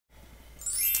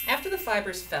after the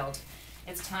fiber's felt,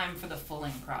 it's time for the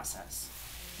fulling process.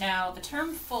 Now, the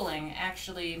term fulling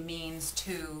actually means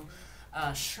to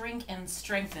shrink and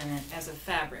strengthen it as a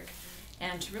fabric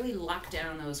and to really lock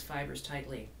down those fibers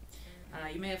tightly.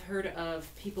 You may have heard of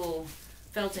people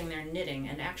felting their knitting,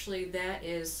 and actually that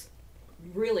is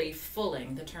really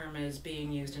fulling. The term is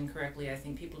being used incorrectly. I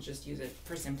think people just use it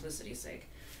for simplicity's sake.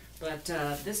 But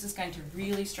this is going to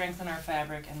really strengthen our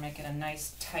fabric and make it a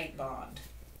nice tight bond.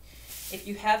 If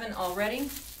you haven't already,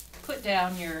 put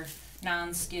down your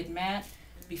non-skid mat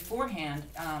beforehand.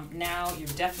 Now you're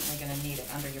definitely going to need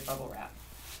it under your bubble wrap.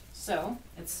 So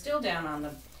it's still down on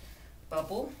the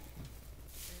bubble.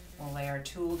 We'll lay our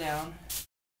tool down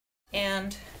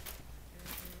and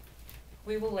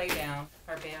we will lay down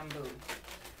our bamboo.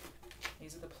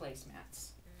 These are the placemats.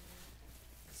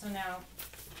 So now,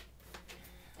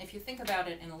 if you think about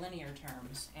it in linear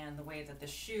terms and the way that the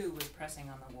shoe was pressing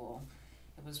on the wool,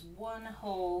 it was one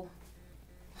whole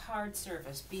hard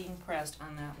surface being pressed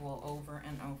on that wool over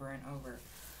and over and over.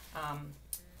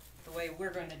 The way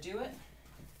we're going to do it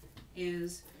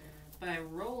is by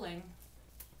rolling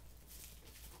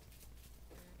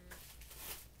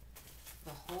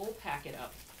the whole packet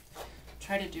up.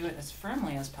 Try to do it as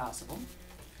firmly as possible.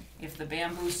 If the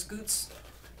bamboo scoots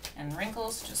and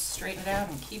wrinkles, just straighten it out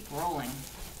and keep rolling.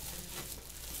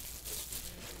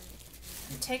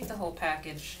 And take the whole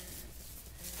package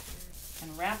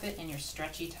and wrap it in your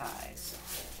stretchy ties.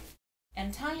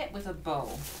 And tie it with a bow,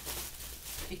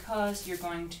 because you're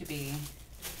going to be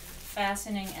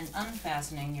fastening and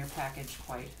unfastening your package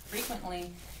quite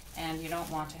frequently, and you don't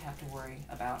want to have to worry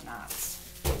about knots.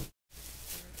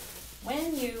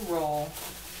 When you roll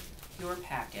your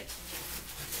packet,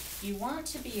 you want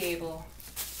to be able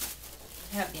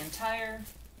to have the entire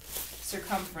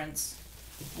circumference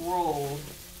rolled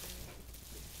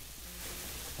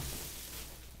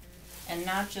and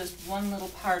not just one little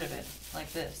part of it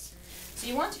like this. So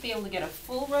you want to be able to get a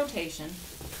full rotation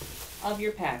of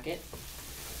your packet,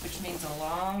 which means a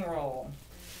long roll.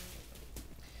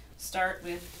 Start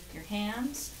with your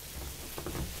hands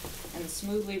and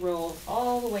smoothly roll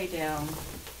all the way down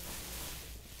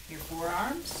your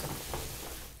forearms.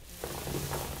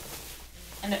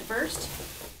 And at first,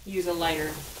 use a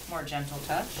lighter, more gentle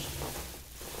touch.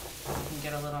 You can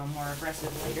get a little more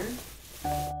aggressive later.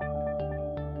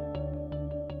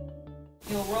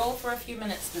 You'll roll for a few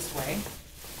minutes this way,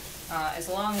 as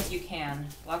long as you can.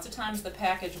 Lots of times the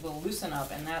package will loosen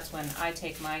up, and that's when I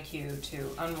take my cue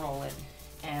to unroll it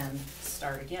and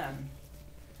start again.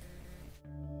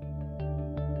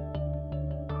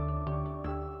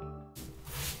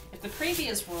 If the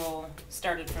previous roll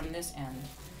started from this end,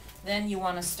 then you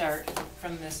want to start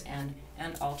from this end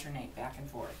and alternate back and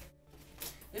forth.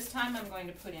 This time I'm going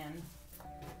to put in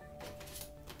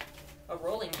a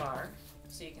rolling bar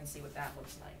so you can see what that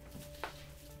looks like.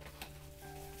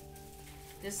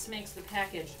 This makes the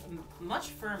package much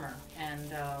firmer, and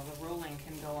the rolling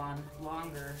can go on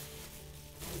longer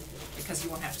because you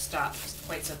won't have to stop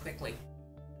quite so quickly.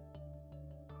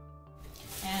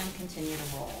 And continue to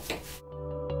roll.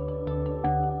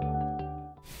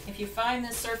 If you find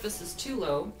this surface is too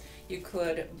low, you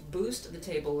could boost the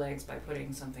table legs by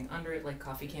putting something under it like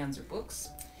coffee cans or books.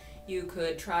 You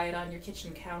could try it on your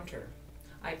kitchen counter.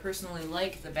 I personally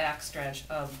like the back stretch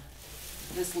of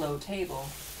this low table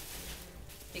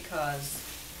because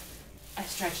I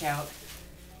stretch out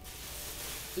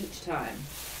each time.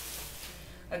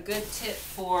 A good tip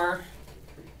for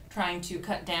trying to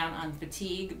cut down on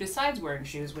fatigue, besides wearing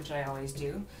shoes, which I always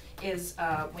do, is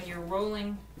when you're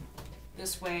rolling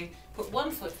this way, put one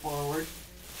foot forward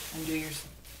and do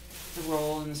the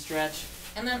roll and the stretch,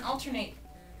 and then alternate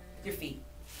your feet.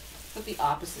 Put the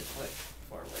opposite foot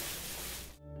forward.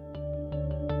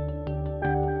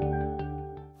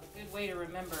 A good way to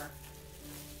remember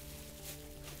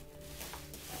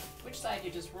which side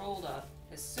you just rolled up,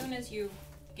 as soon as you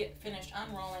get finished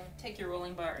unrolling, take your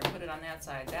rolling bar and put it on that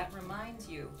side. That reminds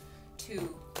you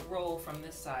to roll from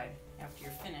this side after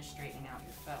you're finished straightening out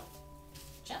your felt.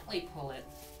 Gently pull it,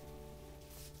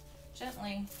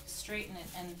 gently straighten it,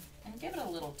 and give it a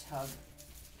little tug.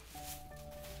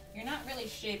 You're not really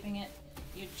shaping it,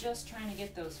 you're just trying to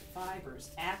get those fibers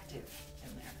active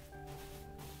in there.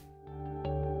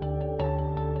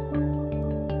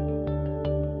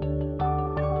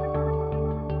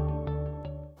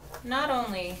 Not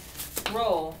only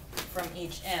roll from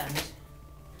each end,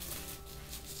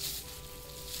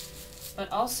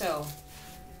 but also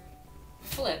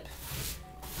flip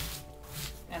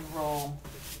and roll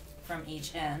from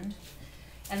each end,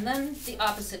 and then the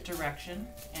opposite direction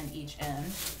and each end,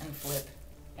 and flip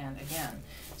and again,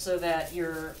 so that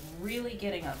you're really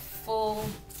getting a full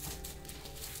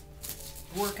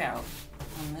workout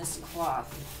on this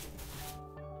cloth.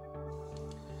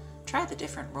 Try the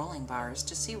different rolling bars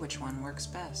to see which one works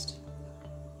best.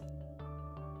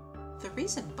 The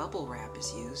reason bubble wrap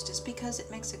is used is because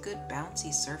it makes a good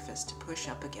bouncy surface to push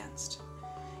up against.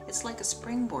 It's like a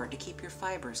springboard to keep your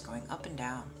fibers going up and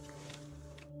down.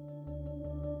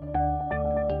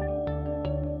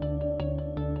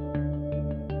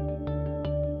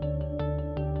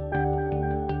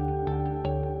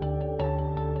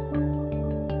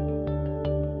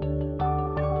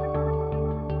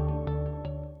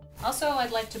 Also,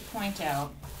 I'd like to point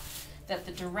out that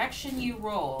the direction you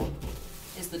roll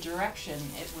is the direction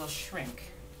it will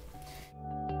shrink.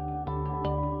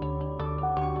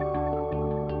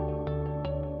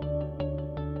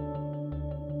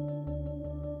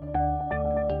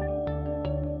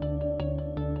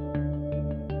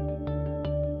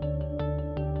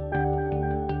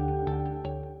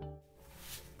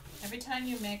 Every time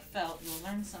you make felt, you'll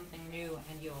learn something new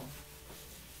and you'll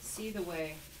see the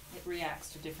way it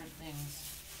reacts to different things.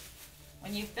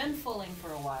 When you've been fulling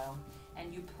for a while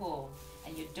and you pull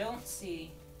and you don't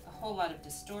see a whole lot of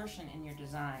distortion in your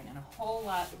design and a whole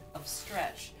lot of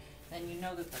stretch, then you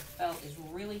know that the felt is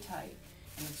really tight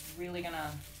and it's really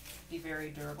gonna be very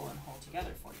durable and hold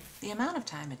together for you. The amount of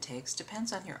time it takes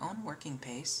depends on your own working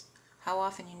pace, how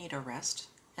often you need a rest,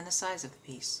 and the size of the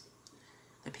piece.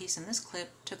 The piece in this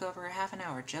clip took over a half an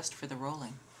hour just for the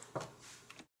rolling.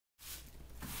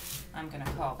 I'm gonna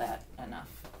call that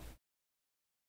enough.